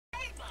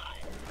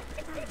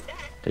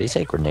Did he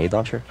say grenade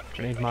launcher?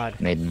 Grenade mod.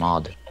 Made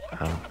mod.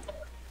 Oh.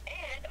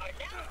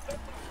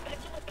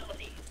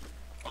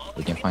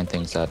 We can find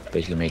things that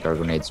basically make our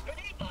grenades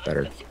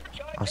better.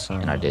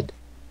 Awesome. And I did.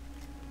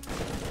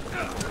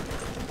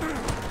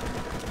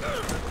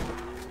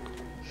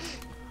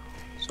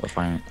 So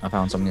I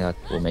found something that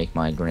will make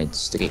my grenades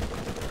sticky.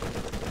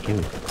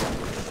 Ew.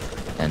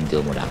 And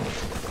deal more damage.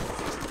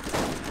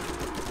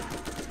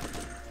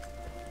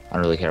 I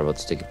don't really care about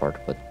the sticky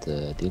part, but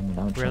deal more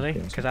damage. Really?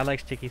 Because I like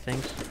sticky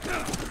things.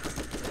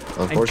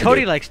 Well, of And course you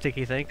Cody do. likes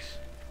sticky things.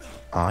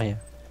 Oh yeah.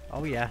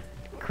 Oh yeah.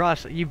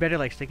 Cross, you better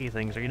like sticky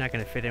things or you're not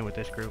going to fit in with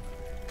this group.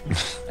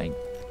 I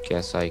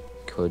guess I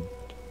could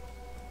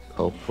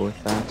cope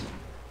with that.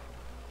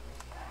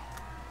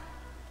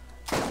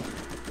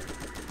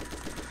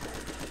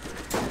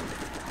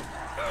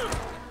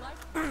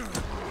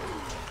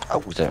 Oh,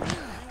 there.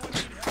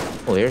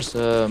 Oh, here's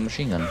a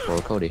machine gun for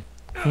Cody.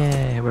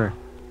 Yeah, where?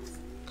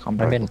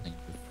 Combat in. thing.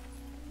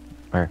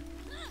 Where?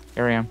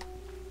 Here I am.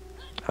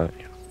 Oh,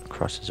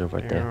 cross is over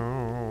right there.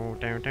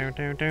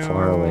 Down.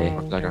 Far away.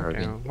 Like a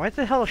hurricane. Why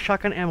the hell is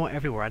shotgun ammo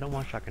everywhere? I don't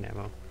want shotgun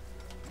ammo.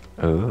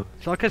 Oh.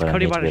 It's all because But I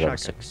Cody need to bought a be level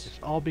shotgun. 6. It's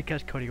all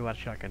because Cody bought a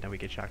shotgun that we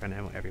get shotgun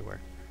ammo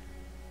everywhere.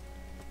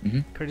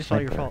 Cody, it's all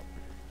your Sniper. fault.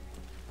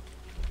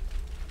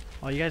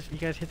 Oh, you guys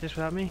hit this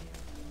without me?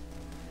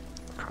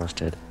 Cross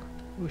dead.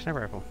 Ooh, sniper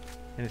rifle.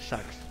 And it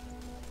sucks.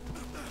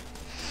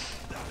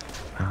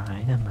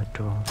 I am a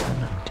dwarf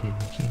and I'm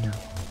taking out.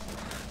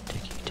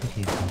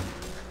 Ticky.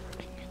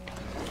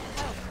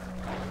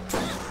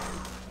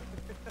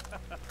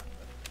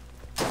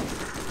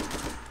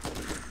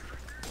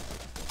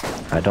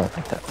 I don't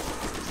like that.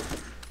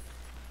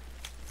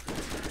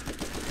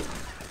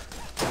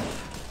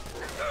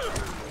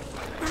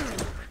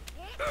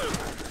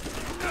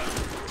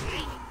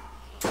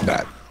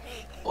 Bad.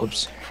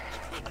 Oops.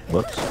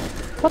 Whoops.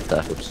 What the?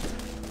 Oops.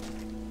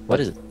 What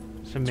is it?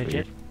 It's a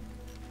midget.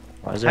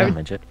 Why is there a Haven't-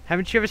 midget?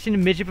 Haven't you ever seen a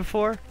midget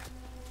before? I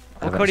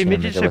Well, haven't Cody, seen a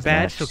midgets midget are with an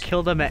bad, so axe.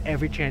 kill them at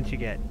every chance you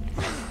get.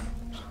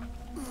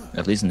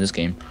 At least in this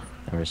game.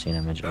 Never seen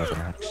a midget with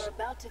an axe. You're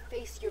about to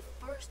face your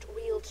first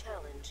real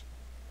challenge.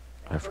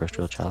 Our first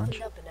real challenge?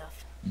 Toughen up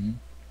enough.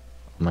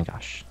 Oh my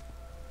gosh.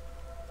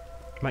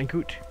 Mein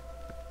Gut.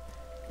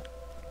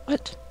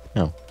 What?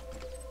 No.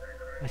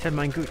 I said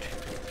mein Gut.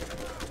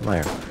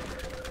 Liar.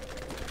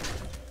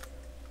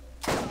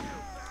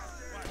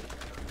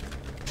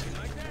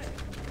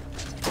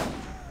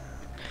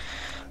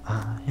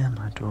 I am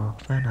a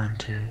dwarf and I'm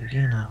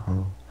taking a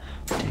hole.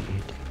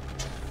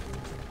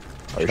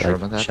 Are you sure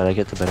about that? Should I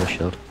get the better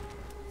shield?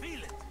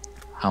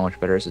 How much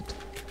better is it?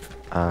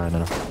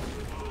 No.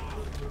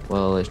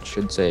 Well, it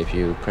should say if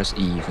you press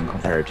E, you can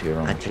compare it to your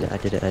own. I did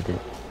it.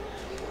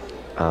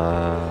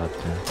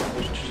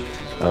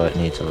 Oh, it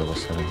needs a level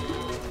 7.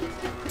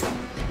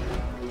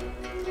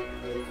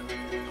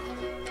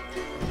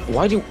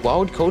 Why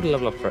would Cody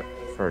level up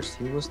first?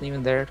 He wasn't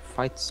even there to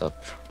fight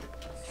stuff.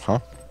 Huh?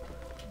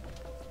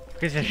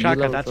 Because he has You shotgun,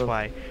 leveled that's up.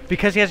 why.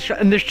 Because he has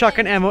and there's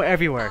shotgun ammo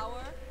everywhere.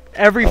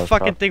 Every That was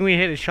fucking prob- thing we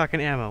hit is shotgun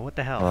ammo. What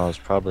the hell? Well, I was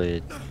probably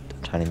a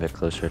tiny bit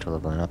closer to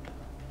leveling up.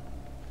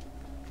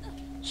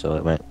 So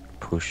it went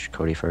push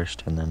Cody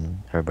first and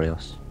then everybody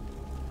else.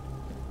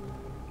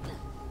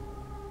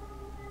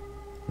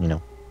 You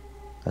know,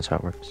 that's how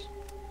it works.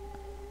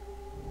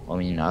 I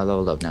mean, I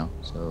leveled up now,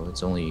 so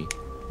it's only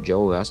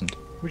Joe who hasn't.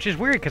 Which is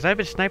weird, because I've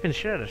been sniping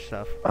shit out of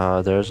stuff.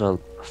 There's a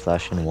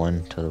flashing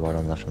 1 to the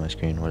bottom left of my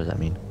screen. What does that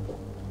mean?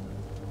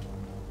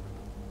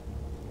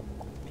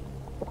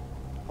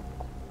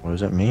 What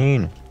does it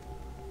mean?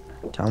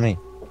 Tell me.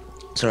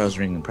 Sorry, I was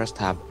ringing. Press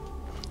tab.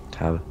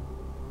 Tab.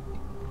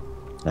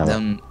 Now what?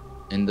 Then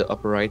in the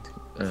upper right,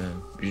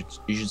 you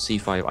should see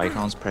 5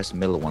 icons. Press the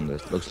middle one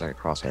that looks like a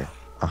crosshair,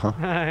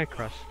 Uh-huh.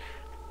 Cross.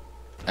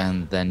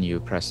 and then you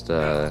press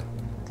the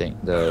thing,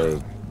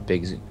 the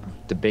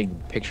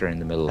big picture in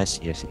the middle, I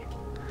see. Increase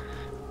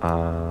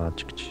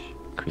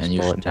and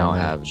you bullet should now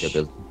have the damage.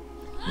 ability.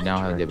 You now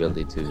have the Character.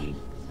 ability to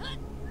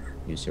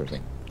use your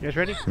thing. You guys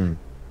ready? Hold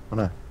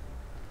on.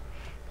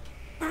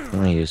 I'm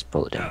gonna use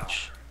bullet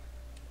damage.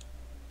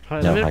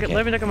 Hold No, on, I let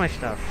can't. me look at my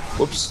stuff.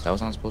 Whoops, that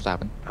was not supposed to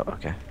happen. Oh,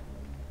 okay.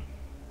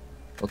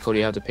 Well, Cody,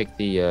 you have to pick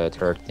the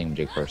turret thing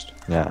jig first.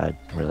 Yeah, I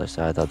realized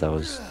that. I thought that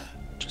was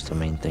just the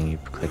main thing you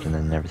click and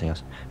then everything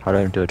else. How do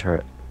I do a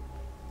turret?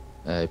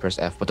 You press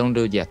F, but don't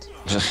do it yet.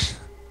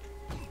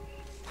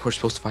 We're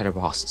supposed to fight our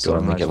boss, So I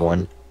might only as get well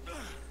one?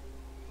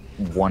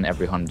 do one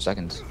every 100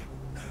 seconds.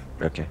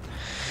 Okay.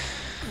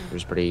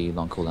 There's pretty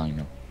long cooldown, you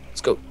know.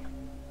 Let's go.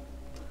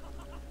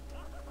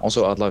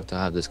 Also, I'd like to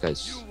have this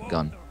guy's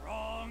gun.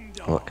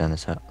 What gun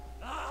is that?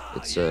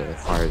 It's a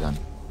fire gun.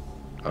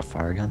 A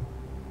fire gun?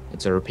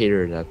 It's a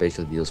repeater that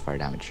basically deals fire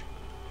damage.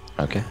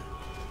 Okay.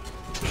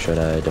 Should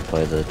I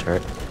deploy the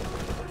turret?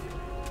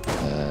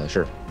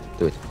 Sure.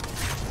 Do it.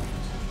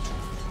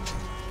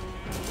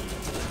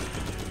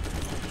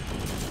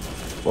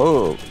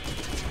 Whoa!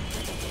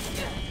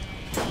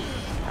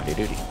 Howdy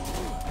doody.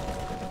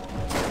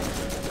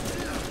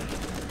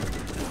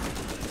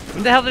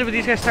 When the hell did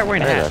these guys start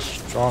wearing That is a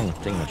hats? strong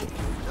thing.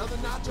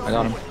 I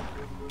got him.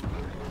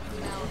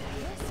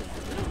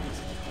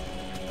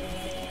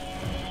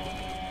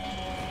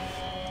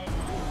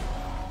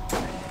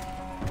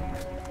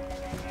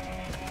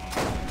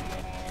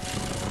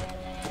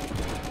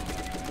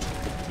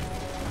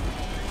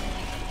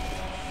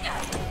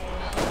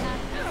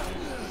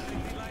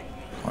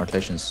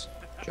 Congratulations,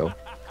 Joe.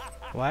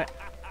 What?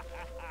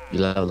 You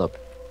leveled up.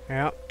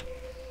 Yep.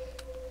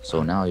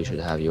 So now you should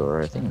have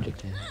your thing.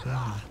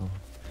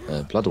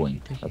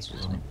 Bloodwing. That's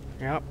his name.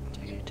 Yep.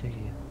 Take it, take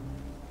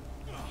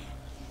it.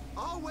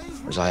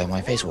 Where's I have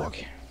my face walk?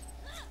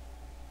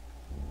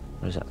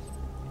 What is that?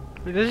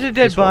 There's a dead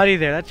This one. body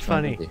there. That's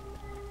funny.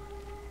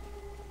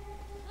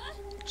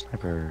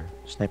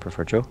 Sniper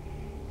for Joe?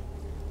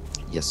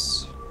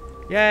 Yes.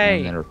 And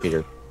Yay! then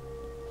repeater.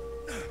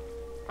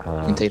 You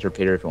can take the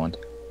repeater if you want.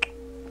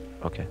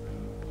 Okay.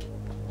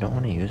 Don't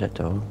want to use it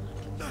though.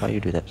 Why you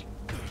do that?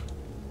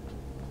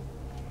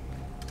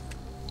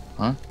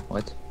 Huh?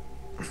 What?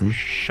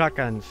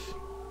 Shotguns.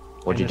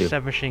 What'd you and a do?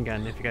 submachine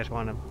gun if you guys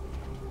want them.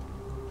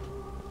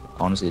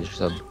 Honestly, just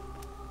said.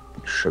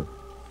 Sure.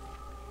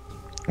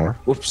 Or?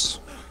 Whoops.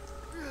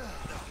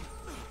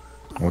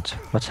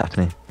 What's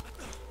happening?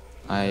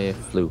 I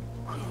flew.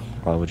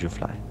 Why would you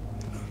fly?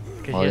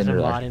 Because Well, he I has a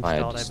didn't mod actually fly, I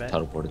installed, I just bet.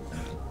 teleported.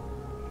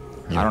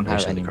 You're I don't have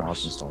racing any across.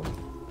 mods installed.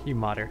 You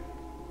modder.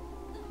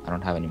 I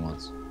don't have any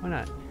mods. Why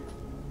not?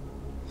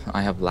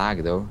 I have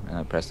lag though, and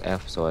I pressed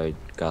F, so I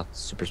got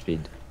super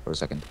speed for a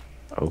second.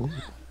 Oh.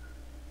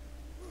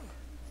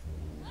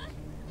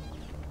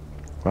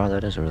 Wow,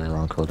 that is a really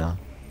long cooldown.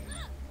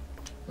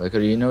 Like,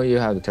 you know, you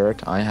have the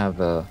turret. I have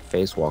a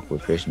face walk,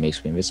 which basically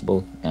makes me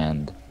invisible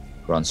and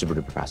run super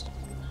duper fast.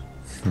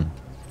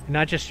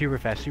 Not just super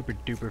fast, super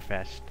duper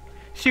fast.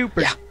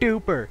 Super Yeah.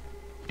 duper.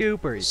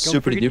 Duper. Don't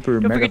Super forget- duper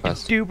Don't mega forget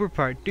fast. the duper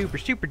part. Duper.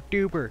 Super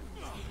duper.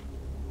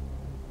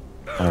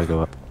 How do I go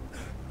up?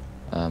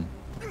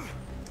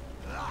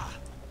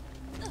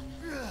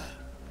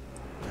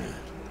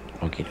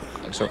 Okay,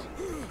 Like so.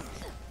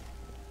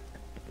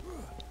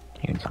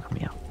 you can knock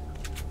me out.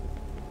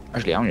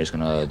 Actually, I'm just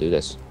gonna do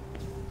this.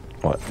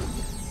 What?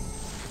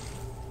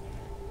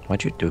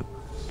 What'd you do?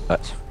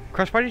 What?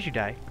 Cross, why did you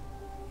die?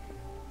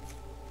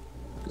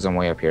 Because I'm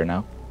way up here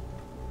now.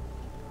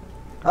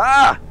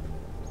 Ah!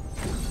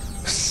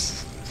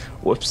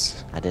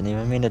 Whoops. I didn't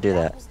even mean to do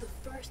that. Was the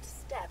first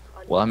step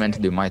on Well, I meant to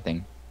do your my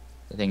thing.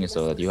 The thing is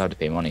though that you have to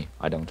pay money.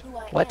 I don't. who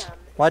I What? am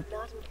What? is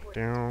not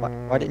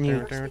important. Why didn't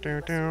you? I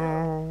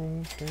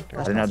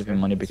didn't have to pay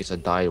money because I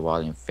died while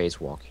in face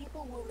walk.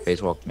 People will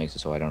Face walk mistake makes it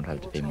so I don't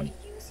have to will pay try money.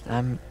 to use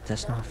you,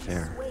 That's not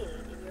fair. sway in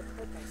your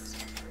purpose.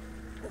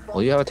 The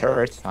Well, you have a vault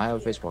turret. is I have a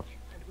face walk.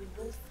 and we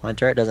will My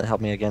turret doesn't help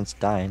me against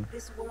dying.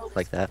 This world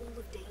Like is that. full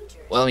of dangers.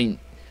 Well, I mean,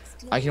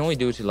 Steal I can only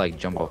do your it to like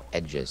jump off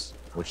edges,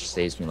 which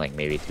saves me like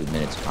maybe 2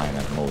 minutes time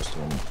at most.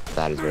 And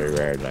that is very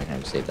rare that I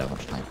can save that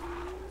much time.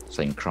 It's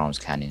like in Crom's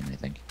Canyon, I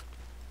think.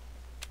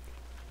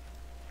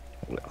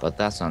 But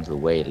that's until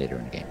way later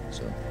in the game.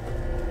 So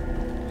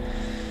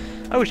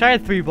I wish I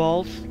had 3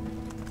 balls.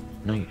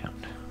 No, you don't.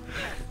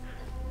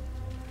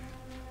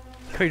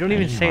 Oh, you don't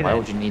even say why that.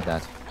 would you need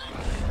that?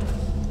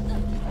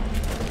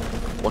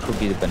 What would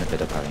be the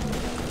benefit of having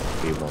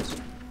 3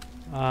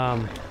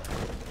 balls?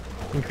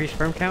 Increase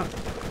sperm count?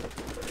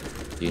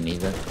 Do you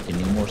need that? Do you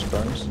need more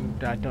sperms?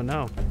 I don't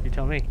know. You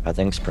tell me. I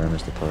think sperm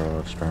is the plural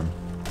of sperm.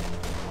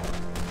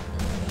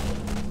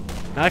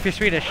 Not if you're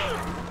Swedish.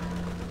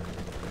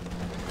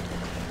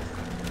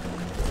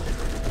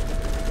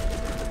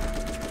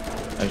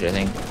 Actually, I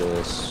think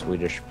the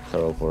Swedish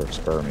plural for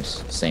sperm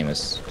is the same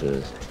as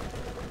the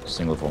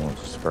single form of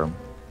sperm.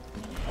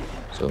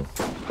 So,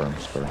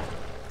 sperm.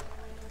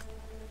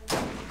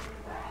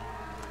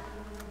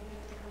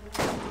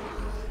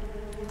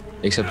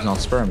 Except it's not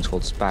sperm, it's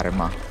called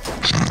sperma.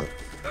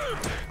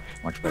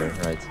 Much better,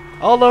 right?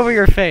 All over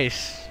your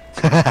face.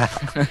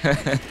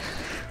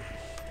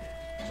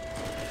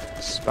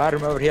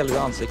 Sperma över hela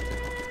ansiktet.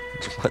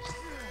 What?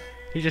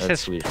 He just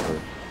That's says Swedish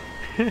for...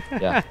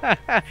 Yeah.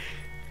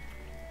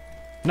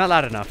 not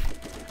loud enough.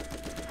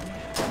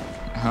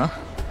 Huh?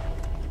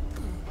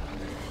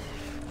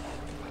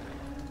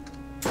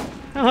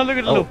 Oh, look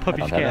at the little I puppy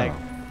don't have Skag. ammo.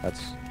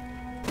 That's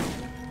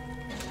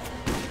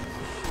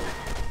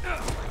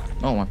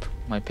Oh,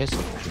 my pistol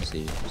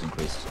efficiency was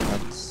increased.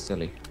 That's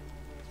silly.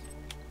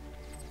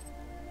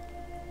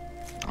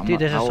 Dude,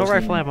 there's I assault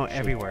wasn't rifle ammo sure.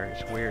 everywhere.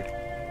 It's weird.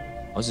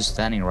 I was just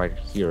standing right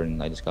here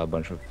and I just got a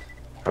bunch of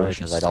probably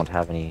Russian because I don't stuff.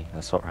 have any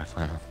assault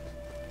rifle ammo.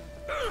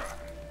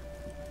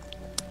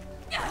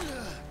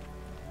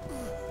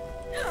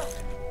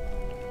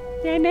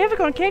 You're never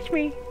gonna catch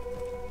me.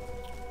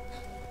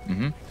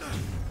 Mm-hmm.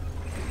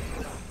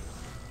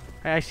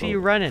 I see you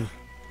running.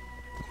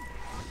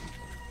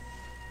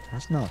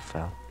 That's not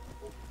foul.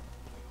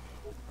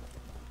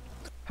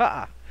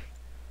 Ha!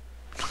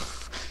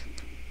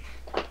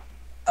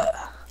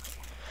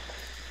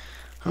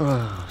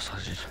 Oh,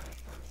 sausage.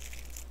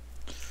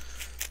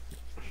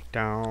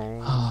 Down.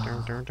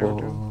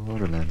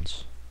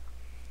 Borderlands.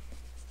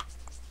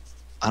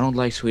 I don't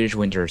like Swedish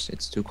winters.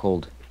 It's too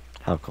cold.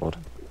 How cold?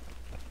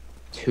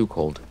 Too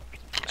cold.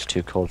 It's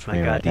too cold for My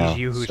me God, right these now.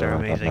 yoo-hoos so are I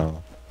don't amazing.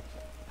 know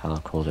how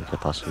cold it could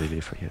possibly be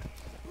for you.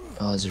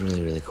 Oh, it's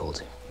really, really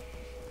cold.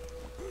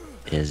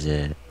 Is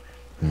it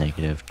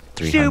negative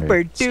 300?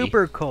 Super See?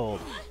 duper cold.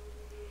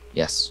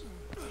 Yes.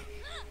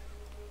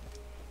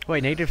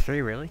 Wait,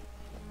 -3, really?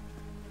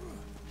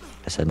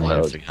 I said Well,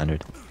 negative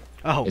 300.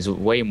 Oh, It's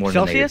way more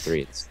Celsius? than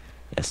 -3. It's,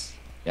 Yes.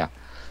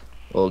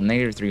 well,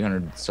 negative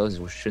 300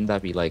 Celsius, shouldn't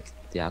that be like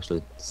the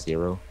absolute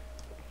zero?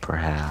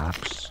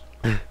 Perhaps.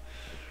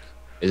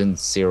 Isn't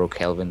 0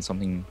 Kelvin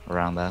something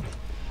around that?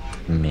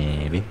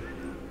 Maybe.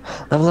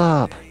 Level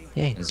up!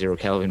 Yay. And 0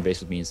 Kelvin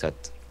basically means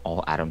that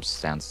all atoms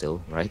stand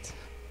still, right?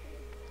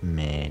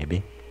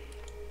 Maybe.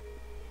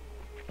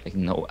 Like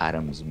no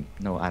atoms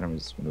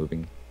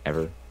moving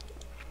ever.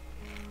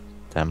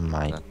 That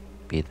might Uh.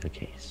 be the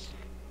case.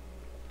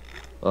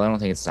 Well, I don't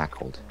think it's that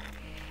cold.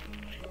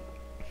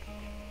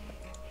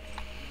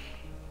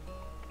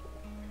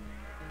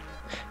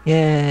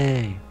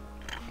 Yay!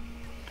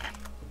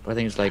 But I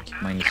think it's like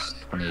minus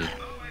 20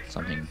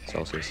 something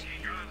Celsius.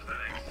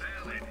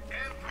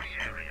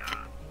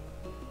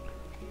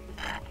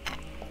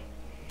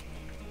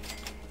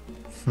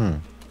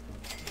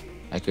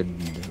 I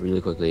could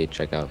really quickly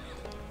check out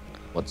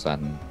what's that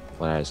in,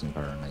 what is in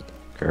Fahrenheit.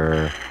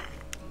 Grr.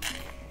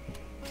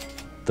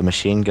 The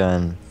machine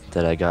gun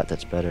that I got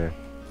that's better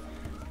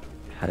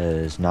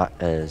is not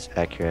as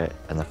accurate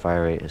and the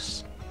fire rate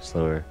is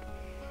slower,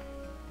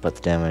 but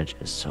the damage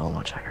is so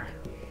much higher.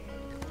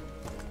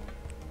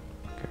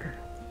 Grr.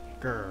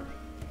 grr.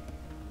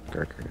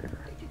 Grr, grr, grr.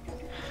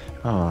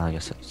 Oh, well, I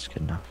guess that's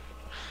good enough.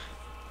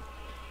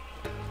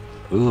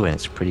 Ooh, and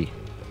it's pretty.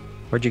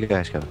 Where'd you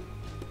guys go?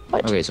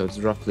 What? Okay, so it's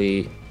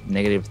roughly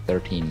negative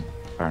 13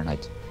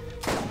 Fahrenheit.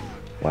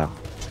 Wow.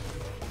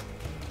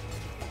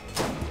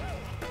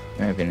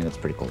 In my opinion, that's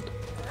pretty cold.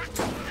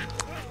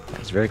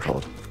 That's very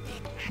cold.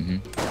 Mm-hmm.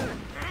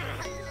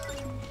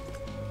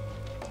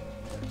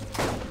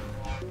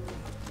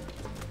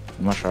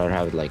 I'm not sure I'd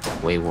have it like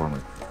way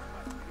warmer.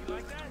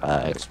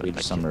 Like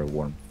Swedish summer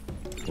warm.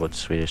 What's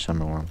Swedish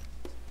summer warm?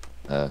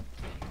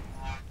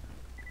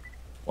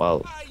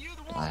 Well,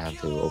 I have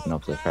to open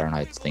up the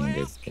Fahrenheit thing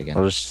again.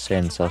 I'll just say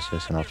in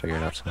Celsius and I'll figure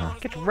it out somehow.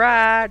 Get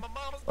right.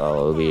 Well,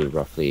 it'll be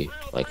roughly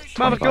like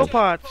Mama, go 25.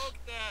 pots.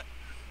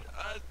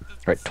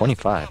 Right,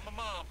 25.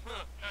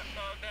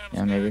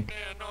 Yeah, maybe.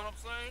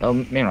 Oh,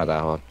 maybe not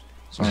that hot.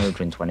 Somewhere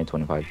between 20 and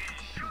 25.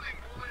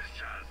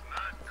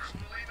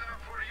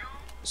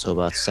 So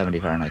about 70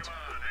 Fahrenheit.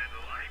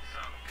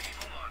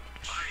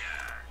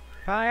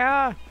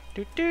 Fire.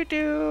 Do do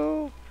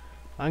do.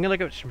 I'm gonna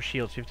look up some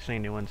shields, see if there's any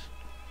new ones.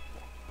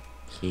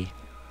 He.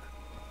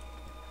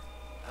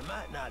 I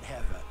might not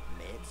have a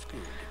med school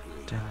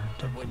degree,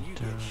 but when you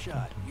get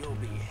shot, you'll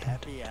be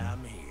happy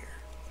I'm here.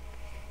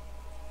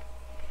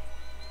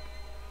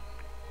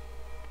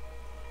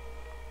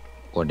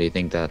 Or do you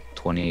think that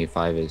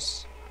 25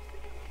 is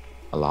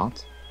a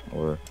lot?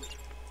 Or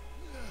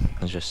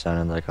It just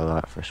sounded like a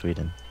lot for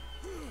Sweden.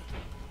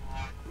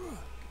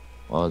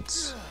 well,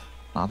 it's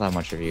not that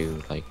much of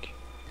you like.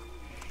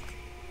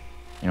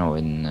 You know,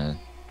 in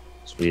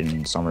Sweden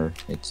in summer,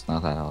 it's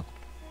not that hot.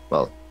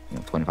 Well, you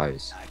know, 25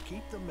 is I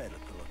keep the medical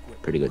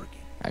equipment pretty good, working,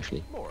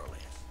 actually. more or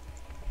less.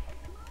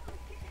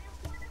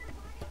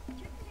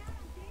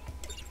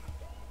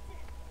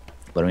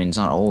 But I mean, it's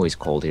not always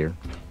cold here.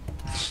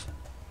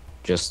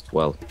 Just,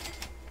 well,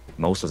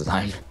 most of the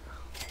time.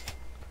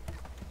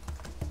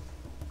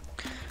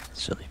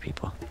 Silly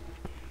people.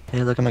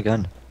 Hey, look at my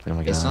gun. Look at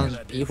my It's gun.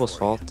 not people's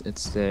fault,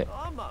 it's the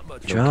I'm not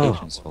much Joe,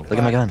 location's fault. look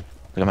at my gun.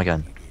 Look at my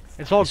gun.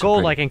 It's all It's so gold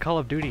pretty. like in Call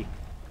of Duty.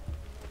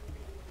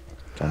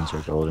 Guns are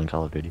gold in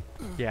Call of Duty.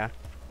 Yeah.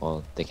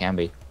 Well, they can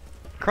be.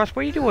 Cross,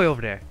 what are you doing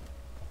over there?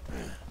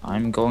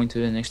 I'm going to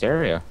the next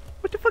area.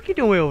 What the fuck you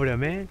doing over there,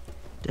 man?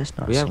 There's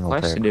not We a have single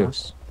quests player to do.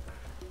 cross.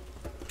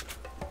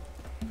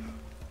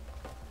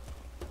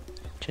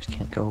 Just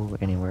can't go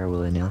anywhere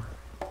willy-nilly.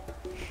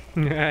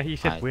 You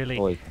said I- Willy.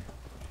 boy,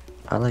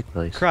 I like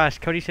willies. Cross,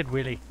 Cody said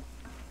Willy.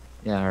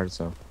 yeah, I heard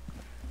so.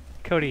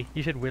 Cody,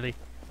 you said Willy.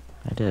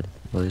 I did.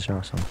 Willies are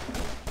awesome.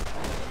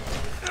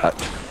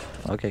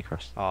 Okay,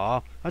 Cross. Aw,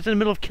 I was in the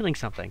middle of killing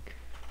something.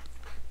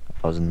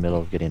 I was in the middle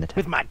of getting attacked.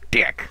 With my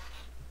dick.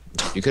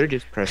 You could have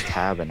just pressed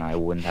tab and I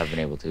wouldn't have been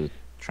able to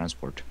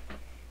transport.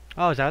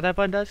 Oh, is that what that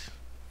button does?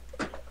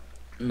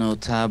 No,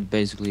 tab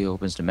basically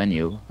opens the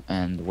menu,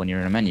 and when you're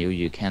in a menu,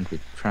 you can't be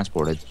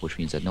transported, which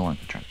means that no one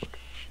can transport.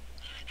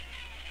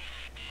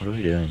 What are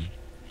we doing?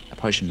 I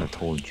probably shouldn't have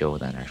told Joe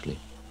that, actually.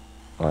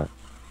 What?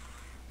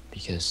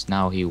 Because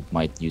now he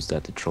might use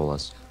that to troll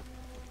us.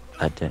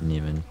 I didn't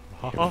even.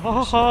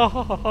 Well,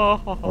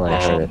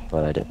 I heard it,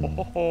 but I didn't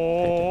pay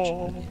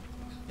attention. Really.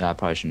 Yeah, I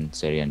probably shouldn't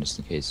say it again, just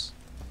in case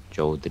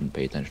Joe didn't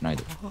pay attention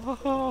either.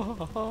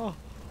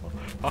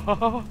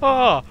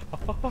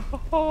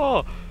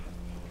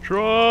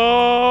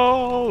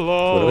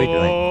 What are we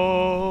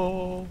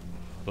doing?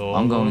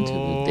 I'm going to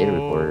the data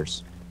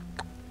recorders.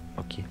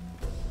 Okay.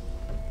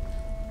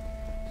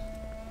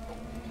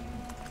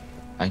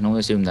 I can only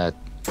assume that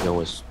Joe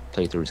has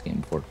played through this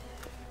game before.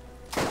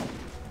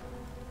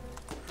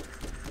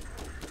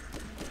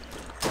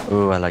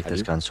 Ooh, I like I this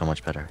do. gun so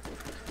much better.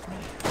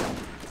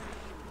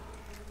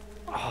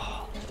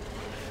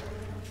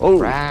 Oh,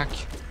 rack.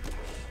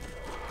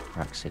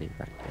 Rock City,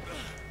 Rock City.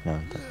 No,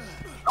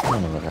 I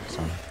don't know what that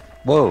song.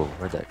 Whoa,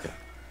 where'd that go?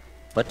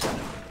 What?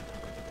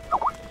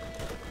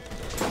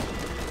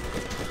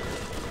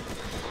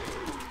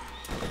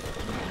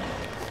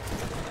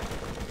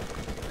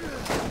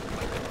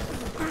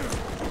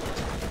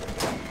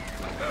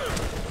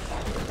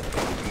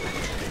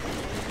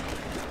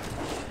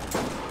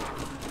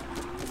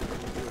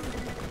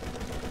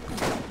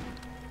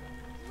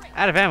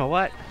 Out of ammo,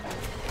 what?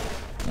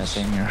 Yeah,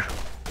 same here.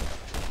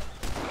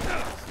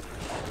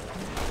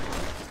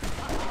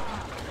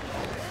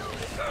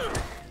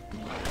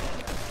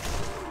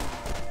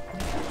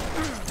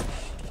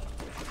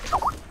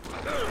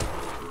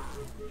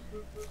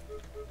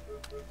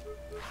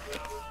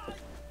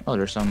 Oh,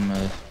 there's some.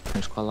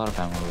 There's quite a lot of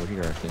ammo over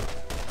here actually.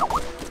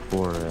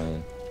 For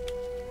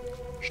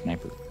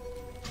sniper.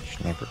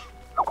 Sniper.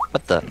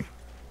 What the?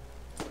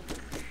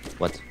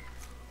 What?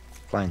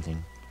 Flying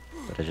thing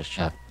that I just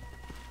shot.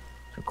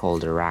 They're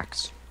called the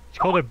racks. It's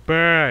called a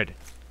bird.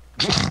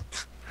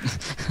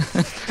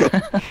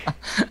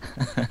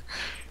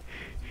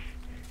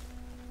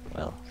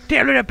 Well,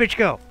 Damn, where'd that bitch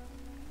go?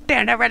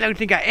 Damn, that red looking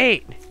thing got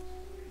 8.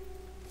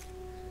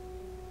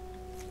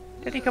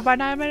 Did he come by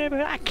 9 minutes?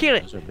 I kill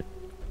it. those are big.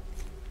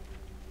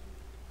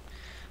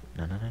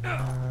 No, no, no,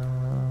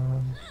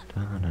 no.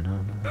 No, no,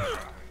 no, no.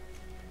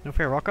 No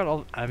fair, Rock got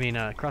all. I mean,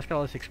 Cross got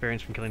all this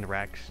experience from killing the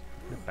racks.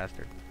 You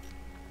bastard.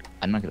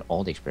 I'm not getting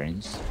all the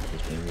experience,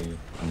 just maybe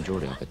a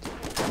majority of it.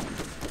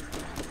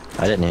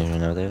 I didn't even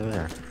know they were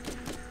there.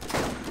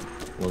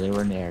 Well, they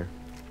were in the air.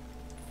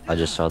 I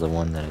just saw the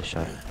one that I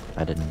shot.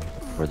 I didn't.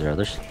 Were there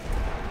others?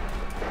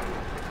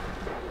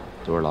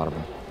 There were a lot of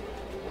them.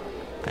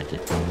 I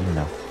didn't even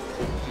know.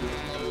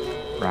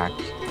 Rack,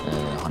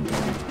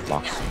 hunting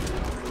blocks.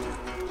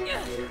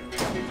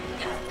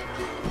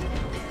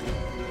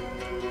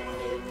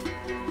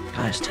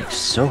 Guys, it takes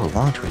so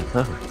long to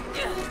reload.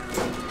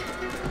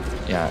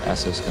 Yeah,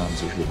 SS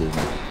guns usually do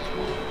that.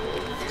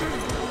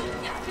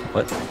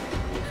 What?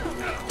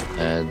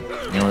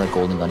 You know that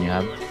golden gun you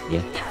have?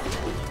 Yeah.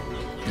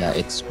 Yeah,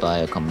 it's by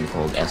a company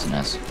called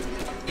SNS.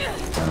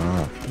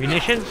 Oh,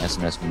 Munitions?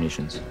 SNS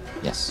Munitions.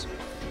 Yes.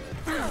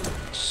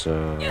 so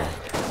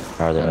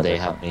are there And other they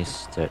have-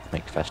 companies that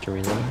make faster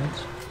reloading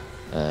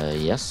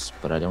modes? Yes,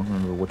 but I don't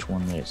remember which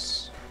one it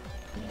is.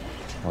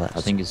 Well, that's,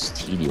 I think it's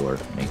Tedior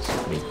makes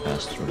really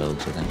fast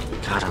reloads, I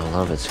think. God, I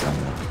love its gun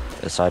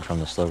though. Aside from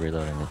the slow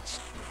reloading, it's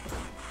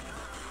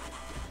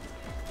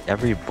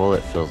every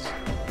bullet feels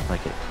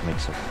like it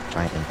makes a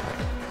giant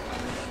impact.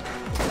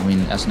 I mean,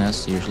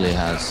 SNS usually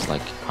has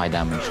like high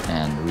damage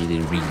and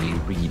really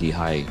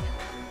high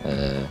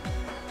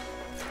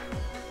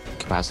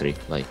capacity,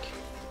 like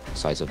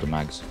size of the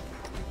mags.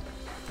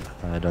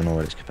 I don't know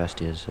what its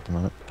capacity is at the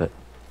moment, but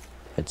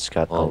it's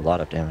got a Well, lot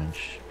of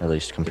damage, at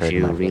least compared If to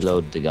you my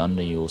reload the gun,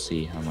 then you will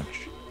see how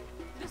much.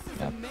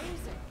 Yeah.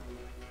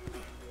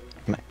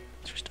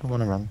 Do you still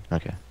want to run?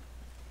 Okay.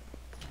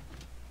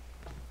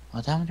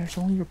 Oh damn it! There's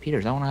only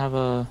repeaters. I want to have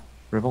a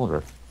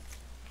revolver.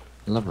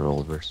 I love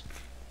revolvers.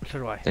 So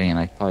do I. Then again,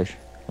 I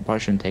probably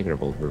shouldn't take a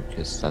revolver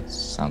because that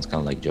sounds kind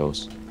of like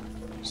Joe's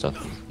stuff.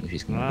 If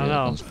he's gonna I be a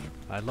don't know. gunslinger.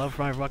 I love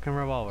my fucking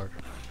revolver.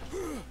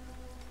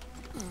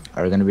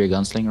 Are you gonna be a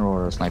gunslinger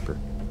or a sniper?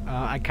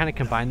 I kind of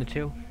combine the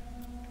two.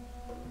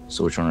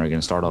 So which one are you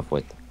gonna start off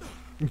with?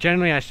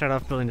 Generally, I start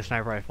off building the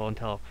sniper rifle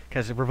until,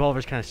 because the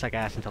revolvers kind of suck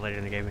ass until later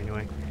in the game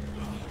anyway.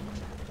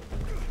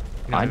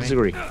 You know what I mean?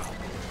 disagree.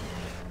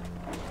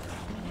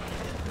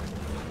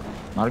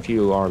 Not if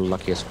you are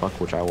lucky as fuck,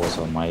 which I was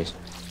on my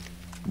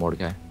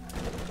Mordecai.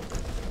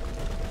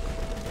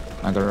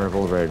 I got a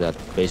revolver that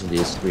basically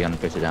is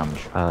 350 damage.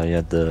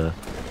 Yeah, the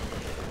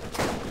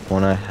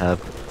one I have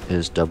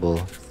is double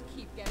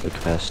the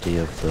capacity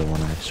of the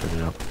one I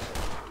started out.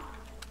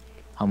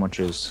 How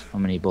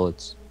many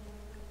bullets?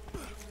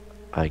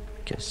 I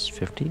guess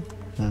 50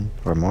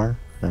 or more.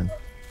 Then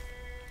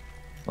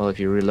Well, if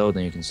you reload,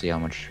 then you can see how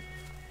much.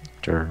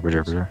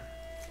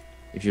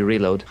 If you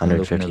reload, and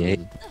look in the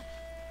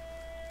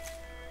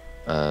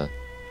 158.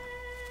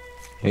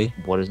 Hey,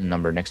 what is the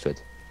number next to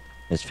it?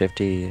 it's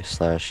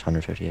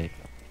 50/158.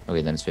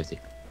 Okay, then it's 50.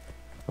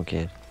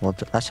 Okay, well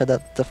I said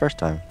that the first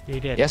time. You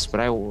did. Yes, but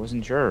I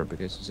wasn't sure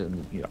because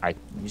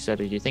you said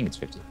you think it's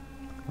 50.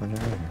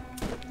 Whatever.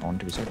 I wanted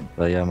to be certain.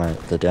 But yeah,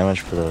 the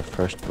damage for the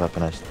first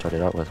weapon I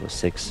started out with was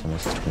 6, and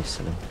this is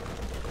 27.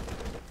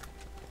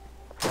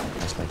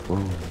 That's like, whoa.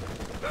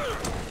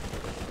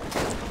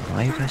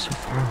 Why are you guys so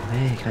far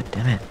away? God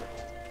damn it.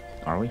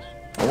 Are we?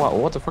 Oh,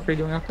 what the fuck are you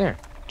doing up there?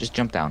 Just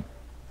jump down.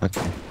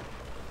 Okay.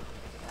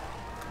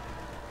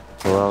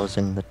 Well, I was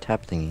in the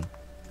tap thingy.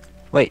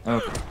 Wait,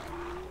 Okay.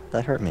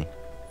 that hurt me.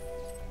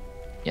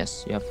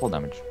 Yes, you have full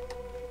damage.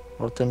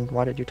 Well, then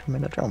why did you tell me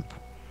to jump?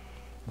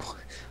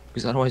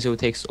 Because otherwise it would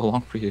take so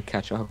long for you to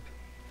catch up.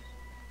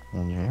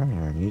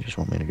 You just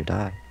want me to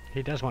die.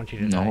 He does want you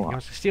to No, die. He I-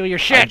 wants to steal your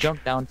I shit!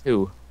 jumped down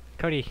too.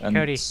 Cody, and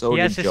Cody, so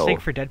he has did this thing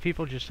Joe. for dead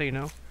people, just so you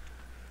know.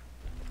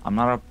 I'm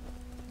not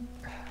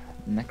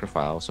a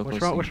necrophile, so What's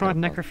close wrong? to What's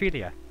wrong with necrophile.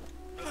 necrophilia?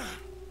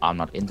 I'm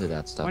not into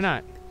that stuff. Why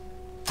not?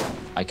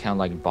 I can't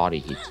like body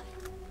heat.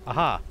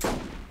 Aha.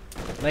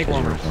 Leg 'Cause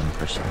you're warmers. one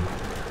person.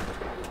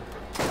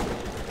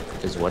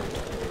 Is what?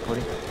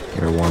 Cody?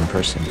 You're one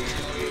person.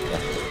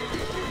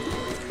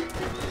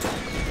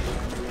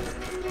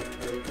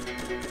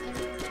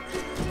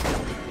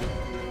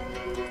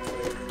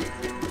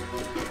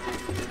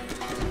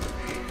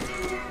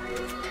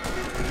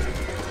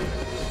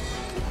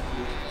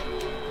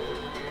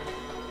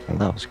 Well,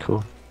 that was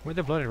cool. Where'd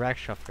the bloated rack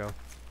stuff go?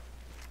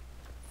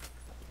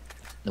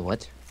 The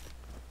what?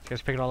 You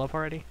guys pick it all up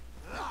already?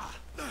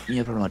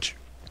 Yeah, pretty much.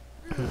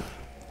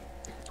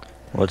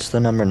 What's the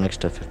number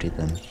next to 50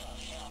 then?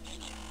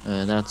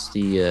 That's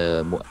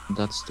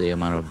the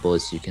amount of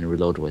bullets you can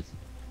reload with.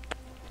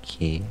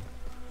 Key.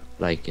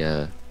 Like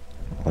Well,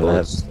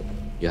 bullets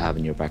you have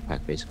in your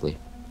backpack, basically.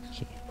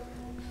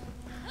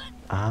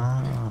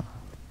 Ah.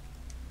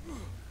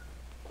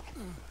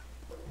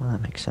 Well,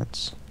 that makes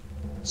sense.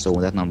 So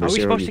when that number Are is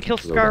we 0, supposed you to can kill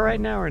reload Scar that right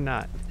number. now or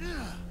not?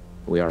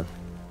 We are.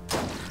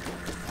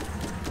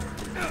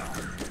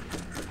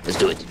 Let's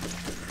do it.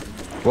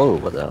 Whoa,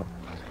 what the hell?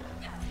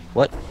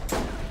 What?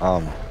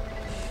 What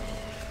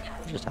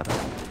just happened?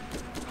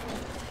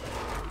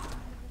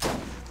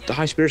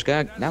 Die, spear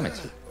Skag. Damn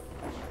it.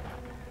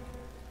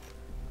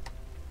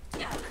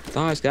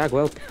 Die, Skag.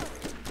 Well,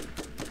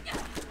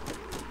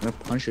 I'm gonna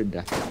punch your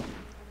death.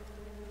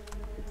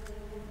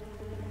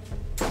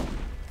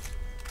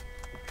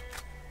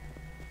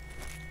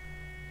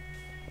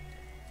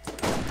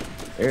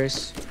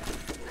 There's.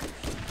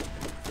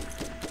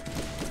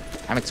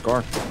 Damn it,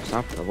 Scar.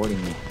 Stop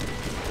avoiding me.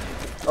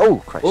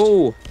 Oh, Christ.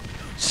 Oh!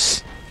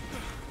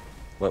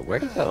 What,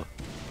 where'd he go?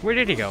 Where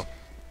did he go?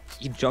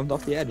 He jumped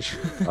off the edge.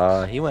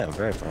 He went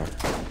very far.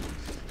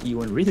 He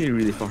went really,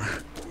 really far.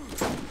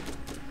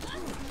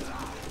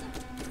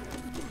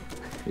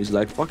 He's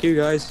like, fuck you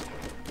guys.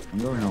 I'm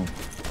going home.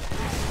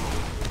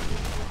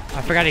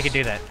 I forgot he could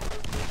do that.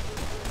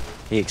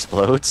 He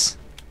explodes?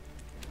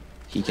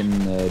 He can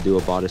do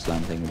a body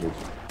slam thing. Dude.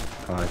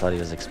 Oh, I thought he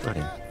was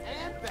exploding.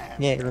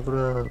 Yeah,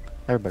 level up.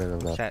 Everybody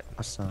level up. Set.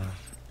 Awesome.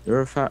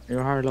 You're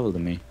higher level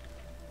than me.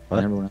 What?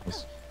 And everyone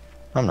else.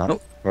 I'm not.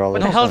 Nope. We're all What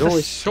the level hell is you're this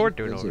always sword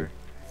doing crazy. over?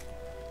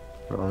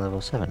 We're all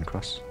level 7,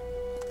 Cross.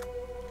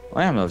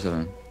 I am level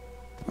 7.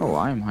 Oh,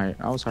 I am higher.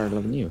 I was higher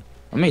level than you.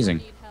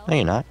 Amazing. No,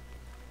 you're not.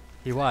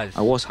 He was.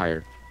 I was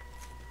higher.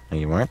 No,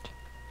 you weren't.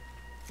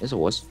 Yes, I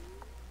was.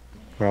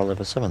 We're all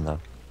level 7, though.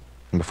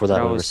 And before that,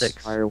 I we were was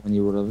 6. higher when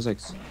you were level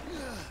 6.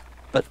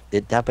 But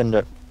it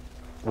happened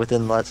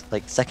within last,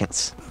 like,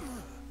 seconds.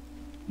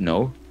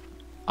 No.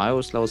 I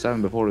was level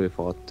 7 before we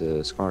fought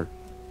Scar.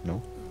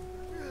 No.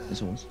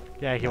 Yes, I was.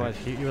 Yeah, he was.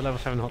 You were level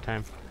 7 the whole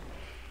time.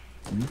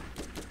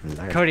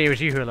 Liar. Cody, it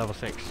was you who were level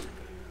 6.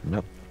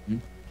 Nope. Hmm?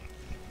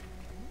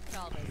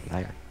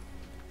 Liar.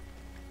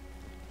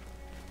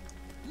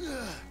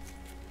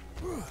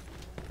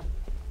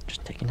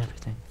 Just taking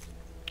everything.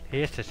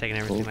 He is just taking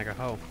everything Cool. like a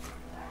hoe.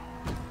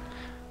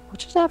 What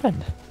just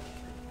happened?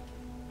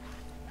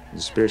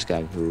 The spear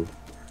Skag who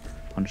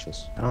punched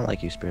us. I don't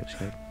like you, Spirit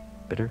Skag.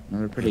 Bitter. No,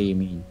 they're pretty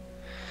mean.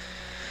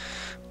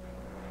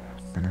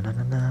 Na, na,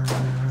 na, na,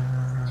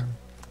 na.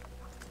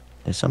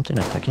 Is something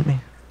attacking me?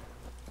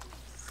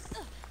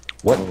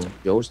 What? Oh,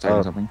 Joe's typing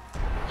Oh. something.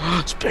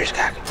 Spear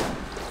Skag!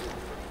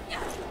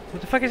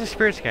 What the fuck is a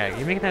spirit skag?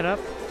 You making that up?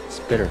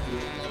 Spitter.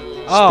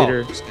 Oh,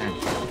 Spitter Skag.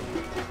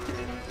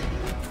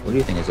 What do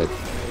you think is it?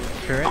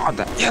 spirit. Oh,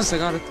 that. Yes, I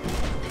got it.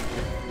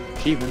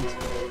 Achievement.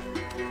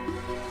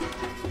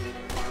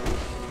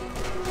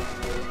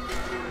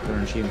 Got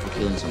an achievement for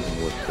killing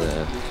something with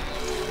the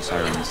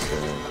Siren's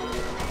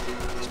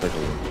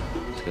special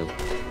skill.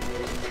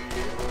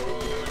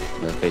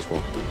 The face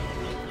walk.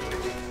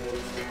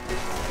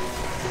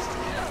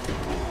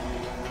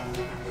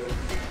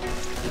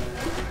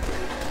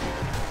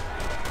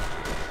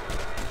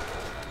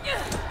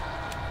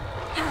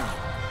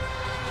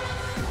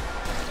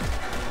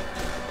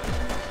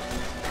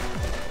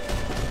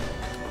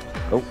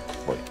 Oh,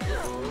 boy.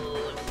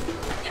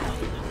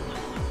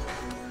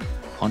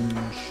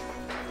 Punch.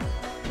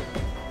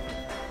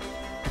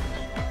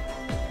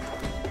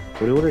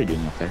 What are you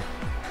doing up there?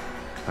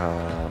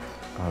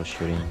 I was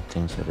shooting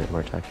things that were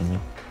attacking me.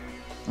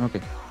 Okay.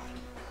 I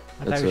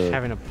thought That's he was a-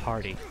 having a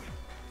party.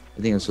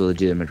 I think that's a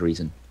legitimate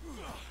reason.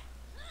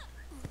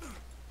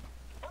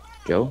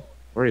 Joe,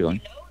 where are you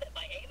going?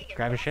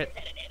 Grabbing shit.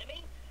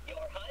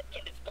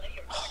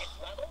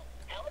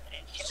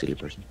 Silly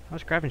person. I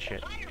was grabbing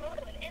shit.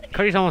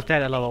 Cody's almost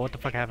dead at level. What the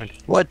fuck happened?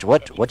 What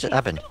just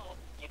happened?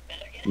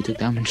 You took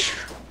damage.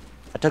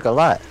 I took a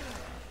lot.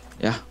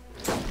 Yeah.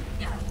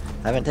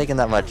 I haven't taken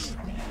that much.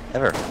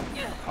 Ever.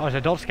 Oh, it's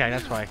adult skag.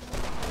 That's why.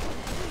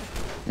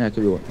 Yeah, it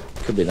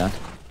could be that.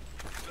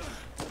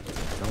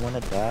 Don't wanna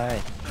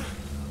die.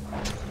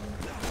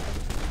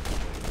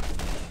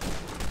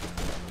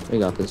 We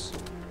got this.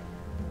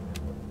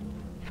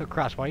 So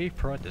Cross, why are you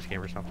pro at this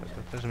game or something?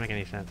 That doesn't make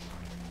any sense.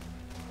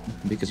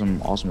 Because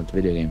I'm awesome at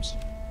video games.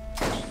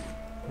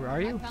 Where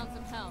are you? Found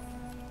some health.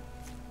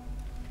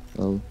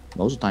 Well,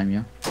 most of the time,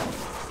 yeah.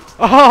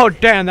 Oh,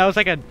 damn, that was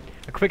like a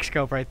quick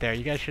scope right there.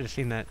 You guys should have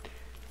seen that.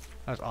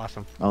 That was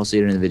awesome. I'll see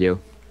it in the video.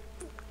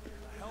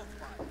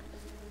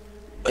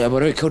 Yeah,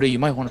 but wait, Cody, you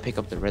might want to pick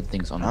up the red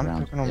things on the I'm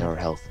ground. picking 'em They up. are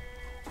health.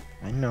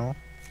 I know.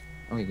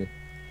 Okay, good.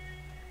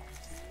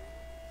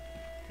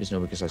 Just know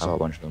because I saw a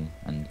bunch of them,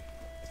 and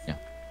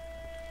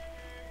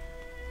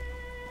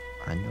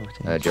I know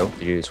things. Joe,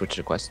 did you switch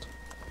to quest?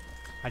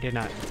 I did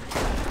not.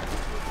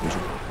 You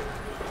should.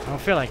 I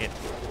don't feel like it.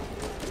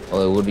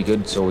 Well, it would be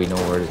good so we know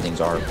where the things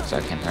are, because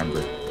I can't remember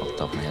off the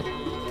top of my head.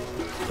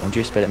 Don't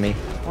you spit at me.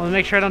 Well,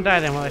 make sure I don't die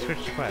then while I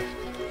switch to quest.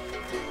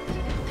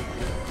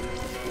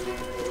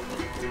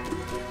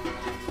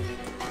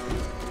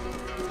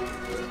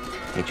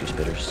 Hate you,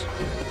 spitters.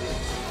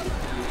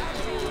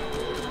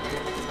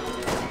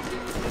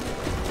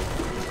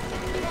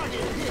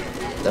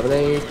 Double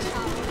 8.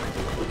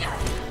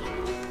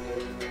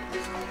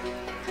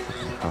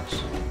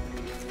 House.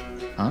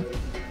 Huh?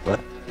 What?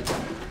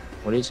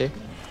 What did you say?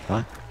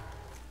 What?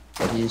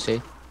 What did you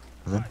say?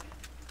 Nothing.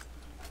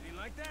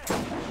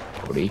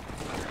 Cody?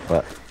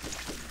 What?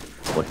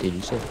 What did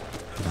you say?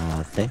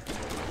 Nothing.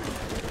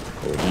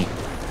 Cody?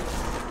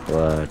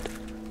 What?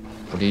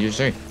 What did you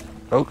say?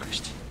 Oh,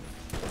 Christ.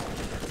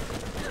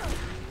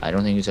 I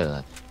don't think you said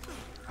that.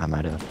 I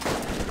might have.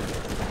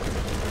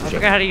 I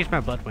forgot how to use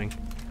my Bloodwing.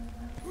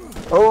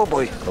 Oh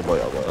boy. Oh boy.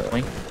 Oh boy. What,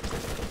 Wing?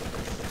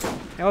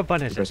 Yeah, what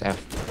button is Press it?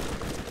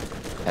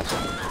 F.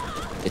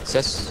 F. It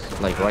says,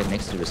 like, right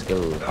next to the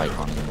skill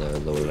icon in the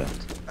lower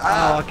left.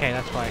 Oh, okay,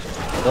 that's why.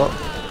 Oh.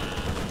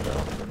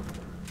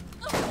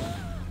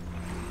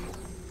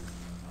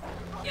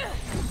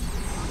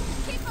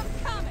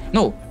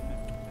 No!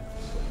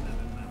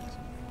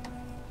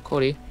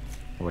 Cody,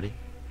 Woody.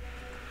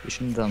 you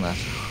shouldn't have done that.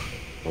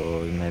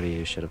 Well, maybe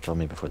you should have told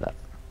me before that.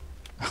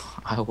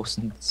 I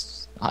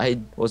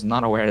was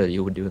not aware that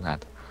you would do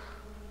that.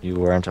 You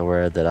weren't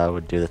aware that I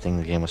would do the thing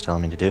the game was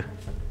telling me to do.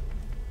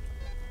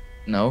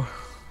 No.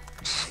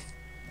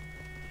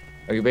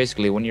 Okay,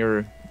 basically, when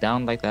you're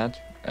down like that,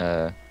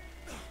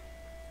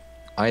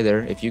 either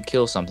if you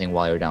kill something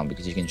while you're down,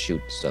 because you can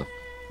shoot stuff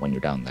when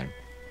you're down there.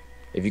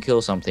 If you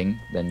kill something,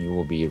 then you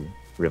will be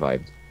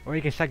revived. Or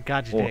you can suck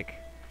God's Or- dick.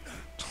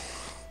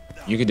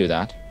 You could do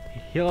that.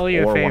 He'll owe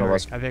you or a one of favor,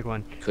 us- a big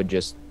one. Could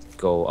just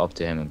go up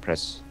to him and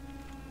press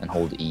and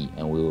hold E,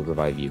 and we will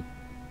revive you.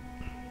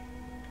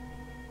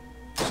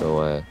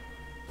 So,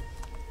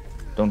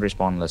 don't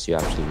respawn unless you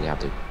absolutely have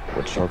to.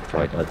 Which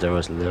Okay, but there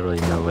was literally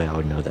no way I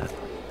would know that.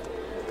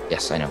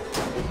 yes, I know.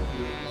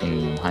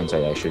 In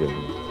hindsight, I should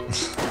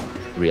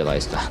have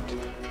realized that.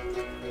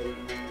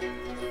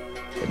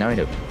 But now I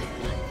do.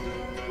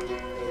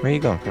 Where are you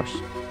going, Cross?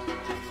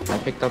 I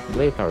picked up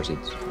blade power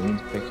seeds. We need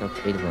to pick up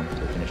 8 of them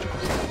to finish the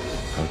quest.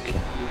 Okay.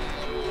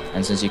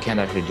 And since you can't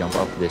actually jump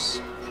up this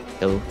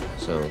hill,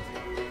 so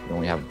you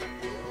only have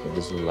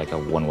this is like a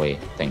one-way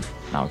thing.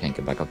 Now I can't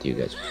get back up to you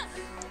guys.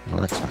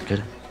 Well, that's not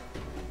good.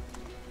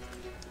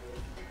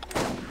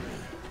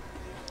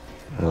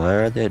 Why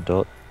are the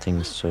adult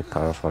things so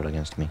powerful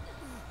against me?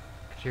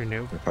 Because you're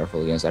new. They're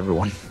powerful against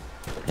everyone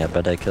Yeah,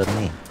 but they killed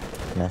me.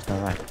 And that's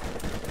not right.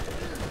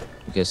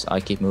 because I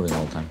keep moving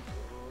all the time.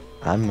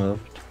 I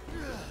moved.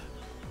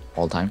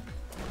 All the time.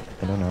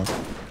 I don't know.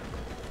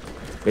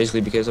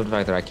 Basically, because of the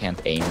fact that I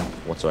can't aim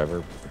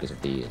whatsoever because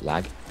of the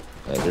lag,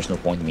 there's no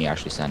point in me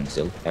actually standing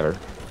still, ever.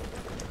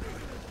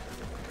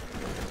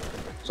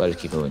 So I just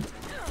keep moving,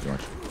 pretty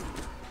much.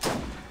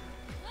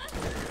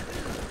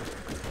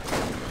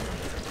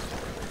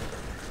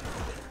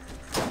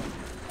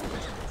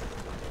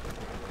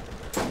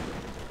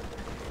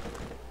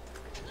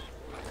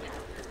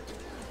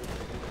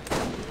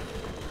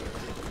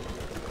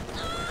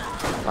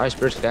 Nice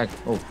burst Skag.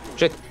 Oh,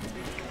 shit.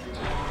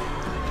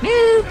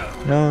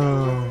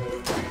 No.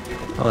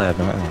 Oh, I have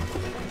no ammo.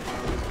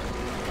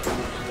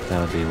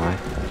 That would be why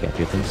I can't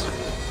do things.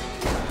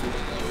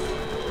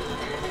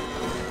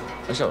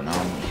 So now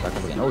I'm back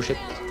up again. Oh shit,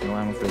 no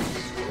ammo for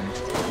this.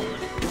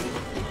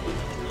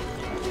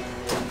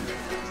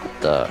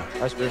 The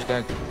Nice burst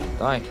Skag.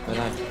 Die,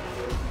 die.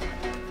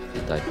 He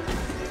died.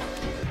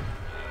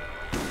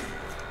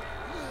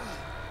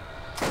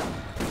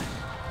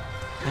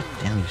 God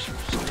damn you,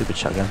 stupid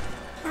shotgun.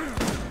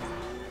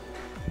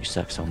 You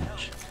suck so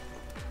much.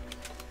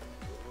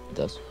 It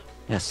does.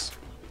 Yes.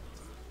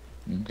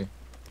 Okay.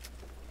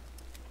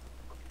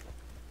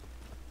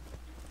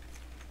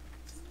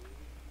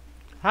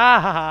 Ha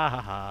ha ha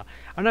ha ha.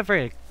 I'm not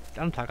very. I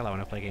don't talk a lot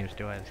when I play games,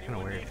 do I? It's kind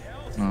of weird.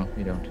 No,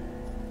 you don't.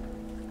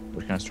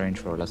 Which kind of strange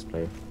for a Let's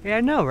Player. Yeah,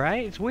 I know,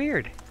 right? It's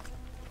weird.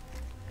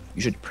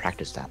 You should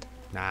practice that.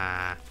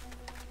 Nah.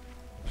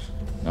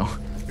 No.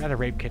 We gotta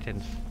rape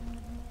kittens.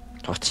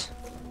 What?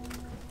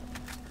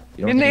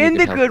 You don't In the think you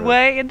could help good her?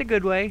 way. In the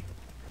good way.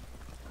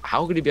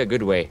 How could it be a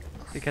good way?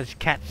 Because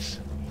cats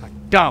are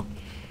dumb.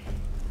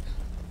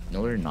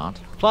 No, they're not.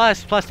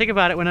 Plus, think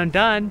about it. When I'm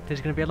done,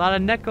 there's gonna be a lot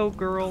of Neko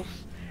girls,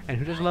 and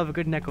who doesn't love a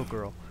good Neko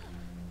girl?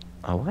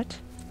 A what?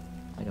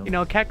 I don't. You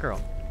know, a cat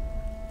girl.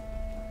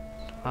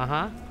 Uh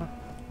huh.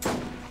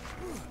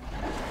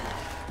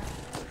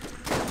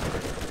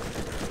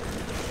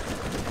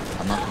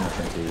 I'm not too much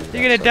into. You're that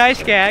gonna stuff, die,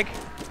 so- Skag.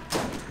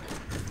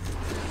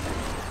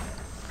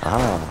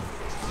 Ah.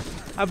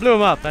 I blew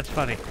him up. That's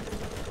funny.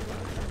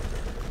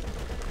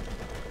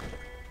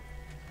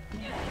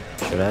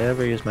 Should I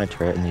ever use my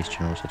turret in these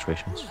general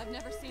situations? I've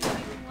never seen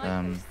anything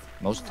like this.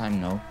 Most of the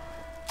time, no,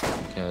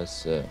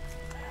 because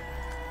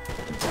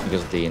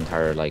of the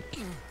entire like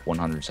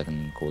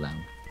 100-second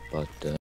cooldown. But